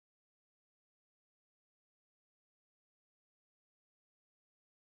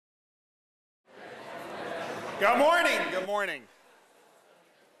Good morning. Good morning.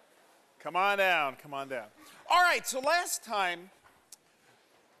 Come on down. Come on down. All right, so last time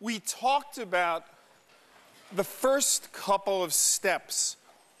we talked about the first couple of steps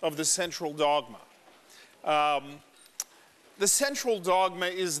of the central dogma. The central dogma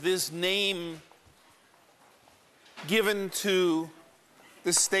is this name given to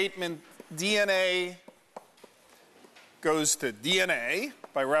the statement DNA goes to DNA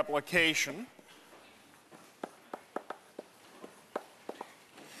by replication.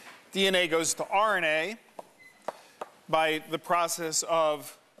 DNA goes to RNA by the process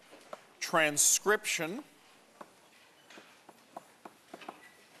of transcription.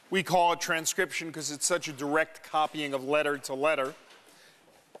 We call it transcription because it's such a direct copying of letter to letter.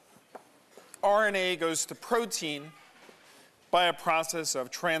 RNA goes to protein by a process of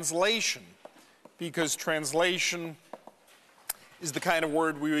translation, because translation is the kind of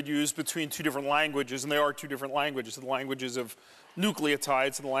word we would use between two different languages, and they are two different languages, the languages of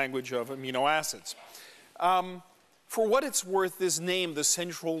nucleotides and the language of amino acids. For what it's worth, this name, the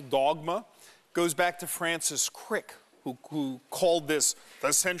central dogma, goes back to Francis Crick, who called this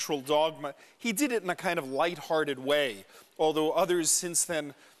the central dogma. He did it in a kind of lighthearted way, although others since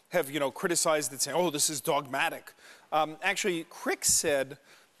then have, criticized it, saying, oh, this is dogmatic. Actually, Crick said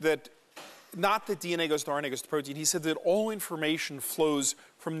that not that DNA goes to RNA goes to protein. He said that all information flows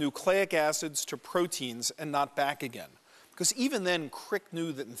from nucleic acids to proteins and not back again. Because even then, Crick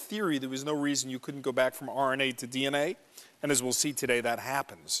knew that in theory there was no reason you couldn't go back from RNA to DNA. And as we'll see today, that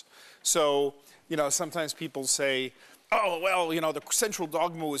happens. So, sometimes people say, oh, well, the central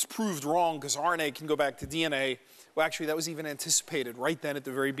dogma was proved wrong because RNA can go back to DNA. Well, actually, that was even anticipated right then at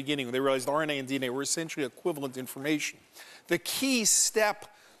the very beginning when they realized RNA and DNA were essentially equivalent information. The key step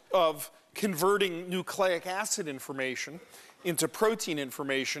of converting nucleic acid information into protein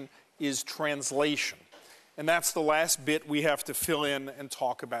information is translation. And that's the last bit we have to fill in and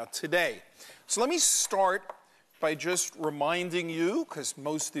talk about today. So let me start by just reminding you, because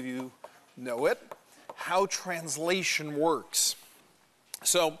most of you know it, how translation works.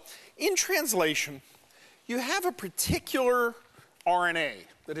 So in translation, you have a particular RNA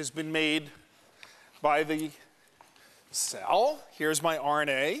that has been made by the cell. Here's my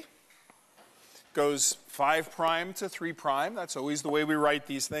RNA. Goes 5' to 3'. That's always the way we write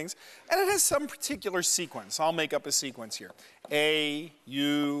these things. And it has some particular sequence. I'll make up a sequence here. A,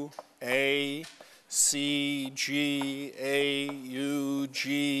 U, A, C, G, A, U,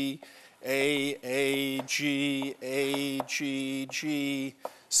 G, A, G, A, G, G,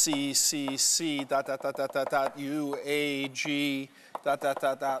 C, C, C, dot, dot, dot, dot, dot, dot, U, A, G, dot, dot,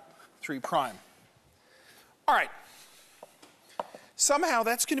 dot, dot, 3'. All right. Somehow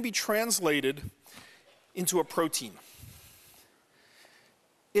that's going to be translated into a protein.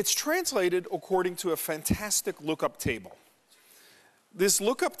 It's translated according to a fantastic lookup table. This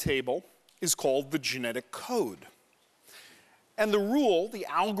lookup table is called the genetic code. And the rule, the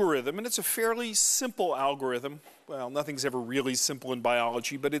algorithm, and it's a fairly simple algorithm, well, nothing's ever really simple in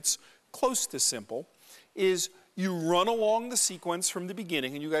biology, but it's close to simple, is you run along the sequence from the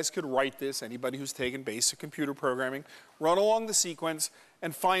beginning, and you guys could write this, anybody who's taken basic computer programming, run along the sequence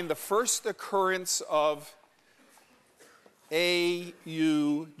and find the first occurrence of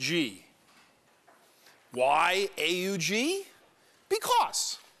AUG. Why AUG?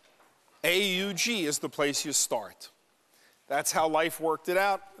 Because AUG is the place you start. That's how life worked it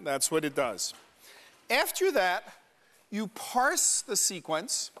out. That's what it does. After that, you parse the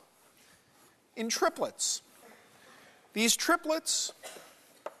sequence in triplets. These triplets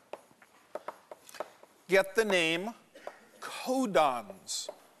get the name codons.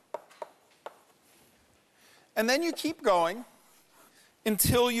 And then you keep going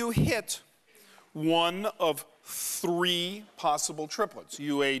until you hit one of 3 possible triplets: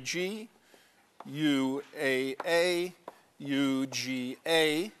 UAG, UAA,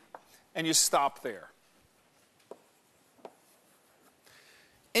 UGA, and you stop there.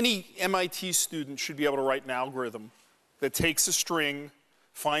 Any MIT student should be able to write an algorithm that takes a string,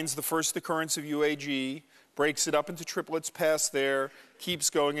 finds the first occurrence of UAG, breaks it up into triplets past there, keeps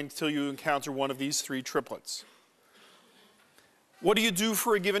going until you encounter one of these 3 triplets. What do you do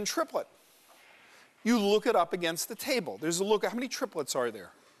for a given triplet? You look it up against the table. There's a look at how many triplets are there?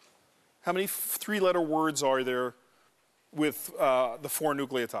 How many 3-letter words are there with the 4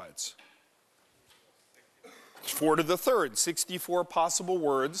 nucleotides? 4 to the third, 64 possible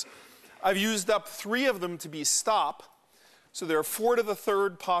words. I've used up 3 of them to be stop. So there are 4 to the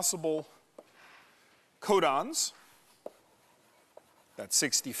third possible codons. That's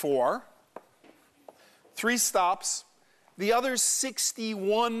 64. 3 stops. The other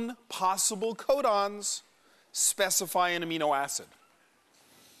 61 possible codons specify an amino acid.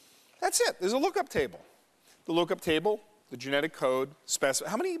 That's it. There's a lookup table. The lookup table, the genetic code,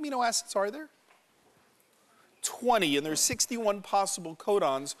 how many amino acids are there? 20, and there's 61 possible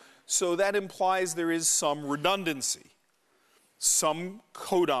codons, so that implies there is some redundancy. Some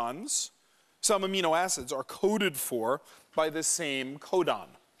codons, some amino acids are coded for by the same codon.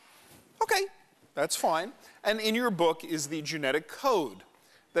 Okay, that's fine. And in your book is the genetic code.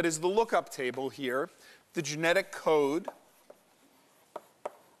 That is the lookup table here. The genetic code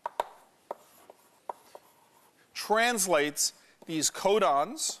translates these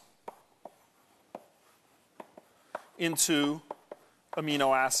codons into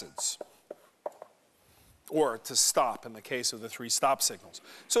amino acids, or to stop in the case of the 3 stop signals.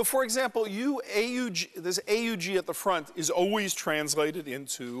 So for example, this AUG at the front is always translated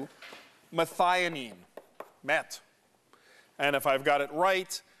into methionine, met. And if I've got it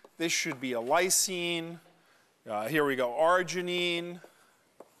right, this should be a lysine. Here we go, arginine,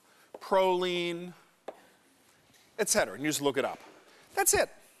 proline, etc. And you just look it up. That's it.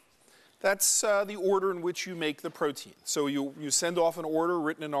 That's the order in which you make the protein. So you send off an order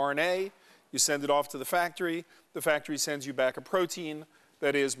written in RNA. You send it off to the factory. The factory sends you back a protein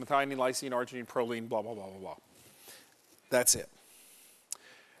that is methionine, lysine, arginine, proline, blah, blah, blah, blah, blah. That's it.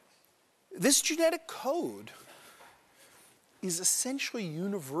 This genetic code is essentially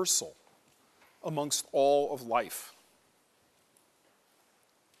universal amongst all of life.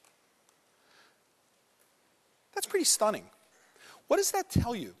 That's pretty stunning. What does that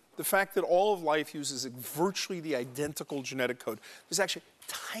tell you? The fact that all of life uses virtually the identical genetic code. There's actually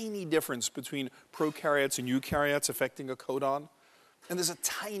a tiny difference between prokaryotes and eukaryotes affecting a codon. And there's a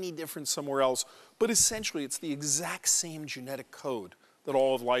tiny difference somewhere else. But essentially, it's the exact same genetic code that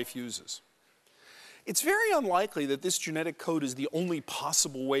all of life uses. It's very unlikely that this genetic code is the only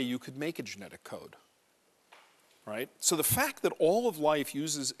possible way you could make a genetic code. Right? So the fact that all of life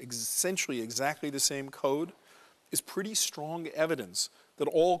uses essentially exactly the same code is pretty strong evidence that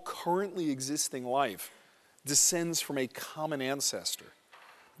all currently existing life descends from a common ancestor.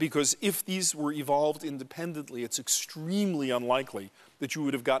 Because if these were evolved independently, it's extremely unlikely that you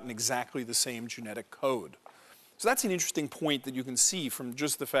would have gotten exactly the same genetic code. So that's an interesting point that you can see from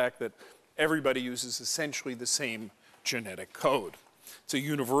just the fact that everybody uses essentially the same genetic code. It's a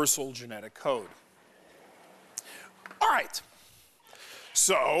universal genetic code. All right.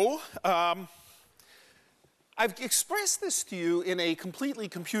 So I've expressed this to you in a completely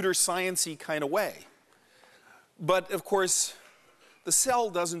computer science-y kind of way. But of course, the cell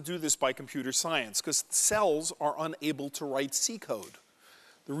doesn't do this by computer science because cells are unable to write C code.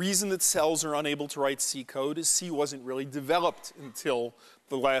 The reason that cells are unable to write C code is C wasn't really developed until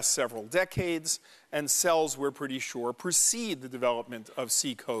the last several decades, and cells, we're pretty sure, precede the development of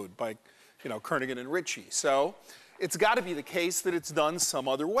C code by, Kernighan and Ritchie. So it's got to be the case that it's done some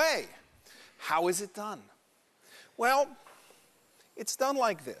other way. How is it done? Well, it's done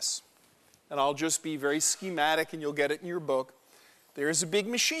like this. And I'll just be very schematic, and you'll get it in your book. There's a big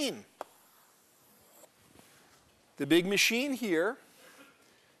machine. The big machine here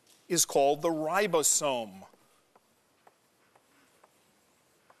is called the ribosome.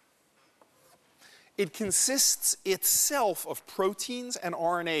 It consists itself of proteins and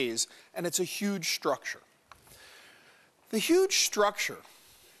RNAs, and it's a huge structure. The huge structure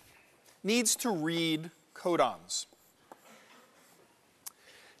needs to read codons.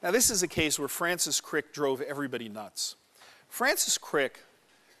 Now, this is a case where Francis Crick drove everybody nuts. Francis Crick,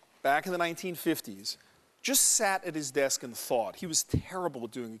 back in the 1950s, just sat at his desk and thought. He was terrible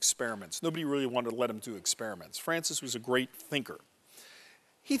at doing experiments. Nobody really wanted to let him do experiments. Francis was a great thinker.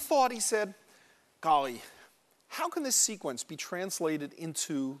 He thought, he said, golly, how can this sequence be translated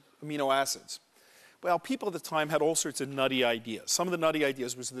into amino acids? Well, people at the time had all sorts of nutty ideas. Some of the nutty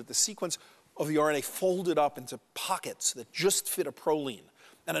ideas was that the sequence of the RNA folded up into pockets that just fit a proline,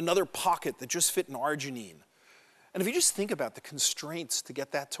 and another pocket that just fit an arginine. And if you just think about the constraints to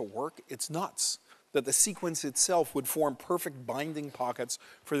get that to work, it's nuts that the sequence itself would form perfect binding pockets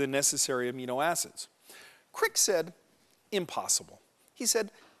for the necessary amino acids. Crick said, impossible. He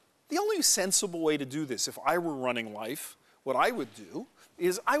said, the only sensible way to do this, if I were running life, what I would do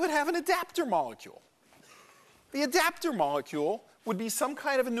is I would have an adapter molecule. The adapter molecule would be some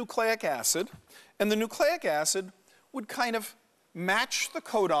kind of a nucleic acid, and the nucleic acid would kind of match the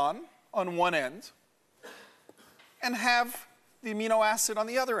codon on one end and have the amino acid on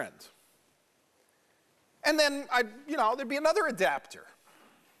the other end. And then, there'd be another adapter.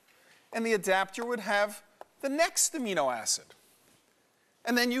 And the adapter would have the next amino acid.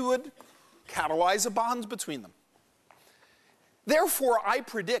 And then you would catalyze a bond between them. Therefore, I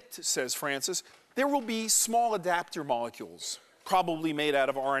predict, says Francis, there will be small adapter molecules, probably made out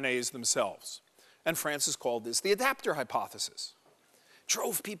of RNAs themselves. And Francis called this the adapter hypothesis.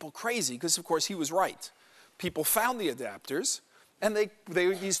 Drove people crazy because, of course, he was right. People found the adapters, and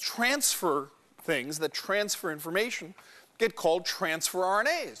these transfer things that transfer information get called transfer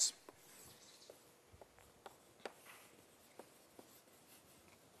RNAs.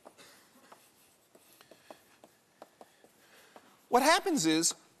 What happens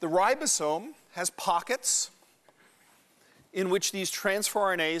is the ribosome has pockets in which these transfer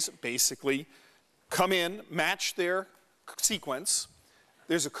RNAs basically come in, match their sequence.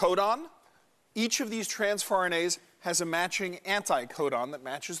 There's a codon. Each of these transfer RNAs has a matching anticodon that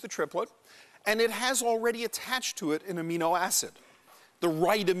matches the triplet, and it has already attached to it an amino acid, the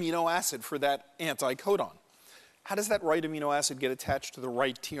right amino acid for that anticodon. How does that right amino acid get attached to the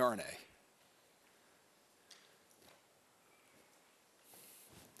right tRNA?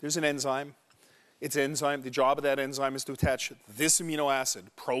 There's an enzyme. The job of that enzyme is to attach this amino acid,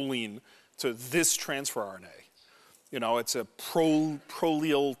 proline, to this transfer RNA. You know, it's a prolyl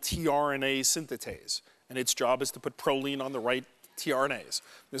tRNA synthetase, and its job is to put proline on the right tRNAs.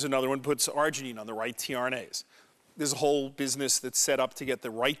 There's another one that puts arginine on the right tRNAs. There's a whole business that's set up to get the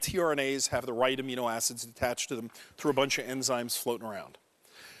right tRNAs, have the right amino acids attached to them through a bunch of enzymes floating around.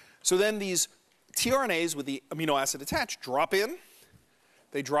 So then these tRNAs with the amino acid attached drop in.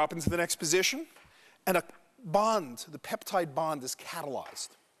 They drop into the next position, and a bond, the peptide bond, is catalyzed.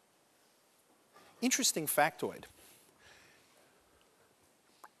 Interesting factoid.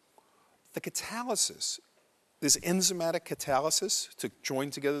 The catalysis, this enzymatic catalysis to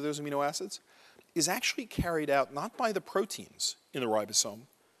join together those amino acids, is actually carried out not by the proteins in the ribosome,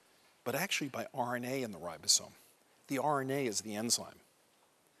 but actually by RNA in the ribosome. The RNA is the enzyme.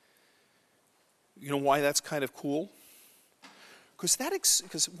 You know why that's kind of cool?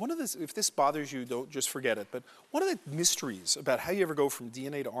 Because one of the, if this bothers you, don't just forget it, but one of the mysteries about how you ever go from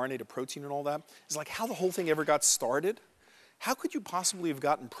DNA to RNA to protein and all that is like how the whole thing ever got started. How could you possibly have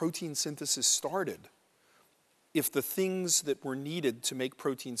gotten protein synthesis started if the things that were needed to make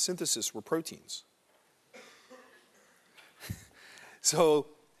protein synthesis were proteins? So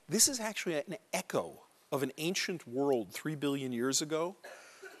this is actually an echo of an ancient world 3 billion years ago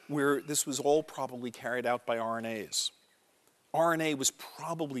where this was all probably carried out by RNAs. RNA was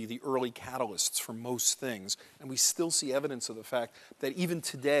probably the early catalysts for most things, and we still see evidence of the fact that even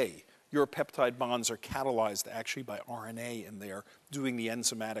today, your peptide bonds are catalyzed actually by RNA in there doing the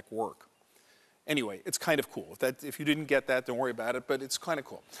enzymatic work. Anyway, it's kind of cool. If you didn't get that, don't worry about it, but it's kind of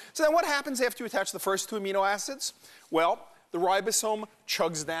cool. So then what happens after you attach the first two amino acids? Well, the ribosome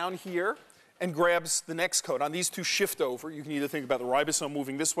chugs down here and grabs the next codon. These two shift over. You can either think about the ribosome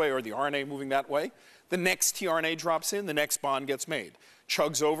moving this way or the RNA moving that way. The next tRNA drops in, the next bond gets made.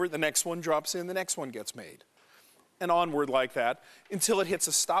 Chugs over, the next one drops in, the next one gets made. And onward like that until it hits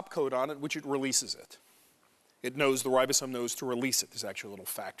a stop codon at which it releases it. It knows, the ribosome knows to release it. There's actually a little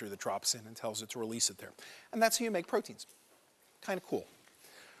factor that drops in and tells it to release it there. And that's how you make proteins. Kind of cool.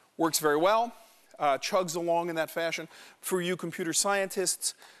 Works very well, chugs along in that fashion. For you computer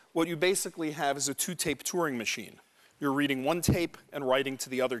scientists, what you basically have is a two-tape Turing machine. You're reading one tape and writing to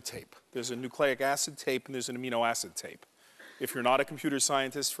the other tape. There's a nucleic acid tape and there's an amino acid tape. If you're not a computer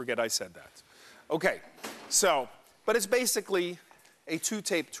scientist, forget I said that. Okay, so, but it's basically a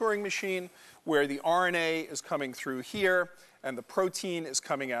two-tape Turing machine where the RNA is coming through here and the protein is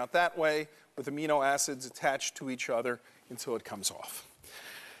coming out that way with amino acids attached to each other until it comes off.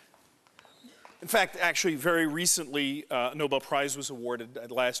 In fact, actually, very recently, a Nobel Prize was awarded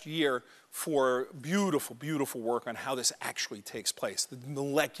last year for beautiful, beautiful work on how this actually takes place, the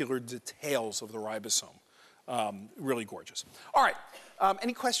molecular details of the ribosome. Really gorgeous. All right,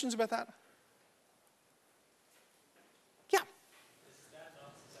 any questions about that? Yeah.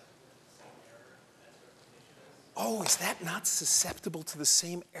 Is that not susceptible to the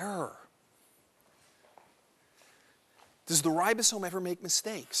same error? Does the ribosome ever make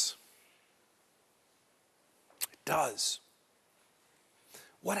mistakes? It does.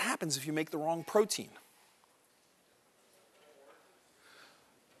 What happens if you make the wrong protein?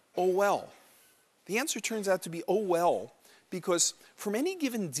 Oh well. The answer turns out to be oh well, because from any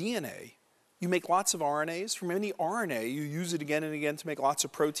given DNA, you make lots of RNAs. From any RNA, you use it again and again to make lots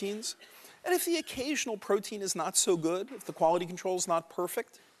of proteins. And if the occasional protein is not so good, if the quality control is not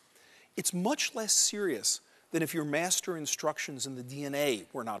perfect, it's much less serious than if your master instructions in the DNA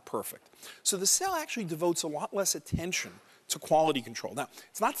were not perfect. So the cell actually devotes a lot less attention to quality control. Now,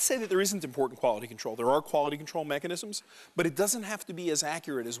 it's not to say that there isn't important quality control. There are quality control mechanisms, but it doesn't have to be as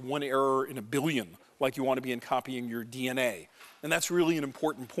accurate as 1 error in a billion, like you want to be in copying your DNA. And that's really an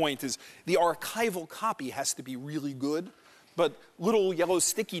important point, is the archival copy has to be really good, but little yellow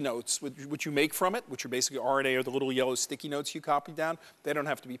sticky notes, which you make from it, which are basically RNA or the little yellow sticky notes you copy down, they don't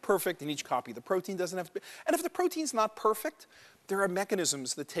have to be perfect. In each copy, the protein doesn't have to be. And if the protein's not perfect, there are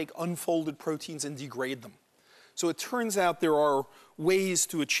mechanisms that take unfolded proteins and degrade them. So it turns out there are ways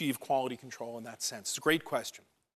to achieve quality control in that sense. It's a great question.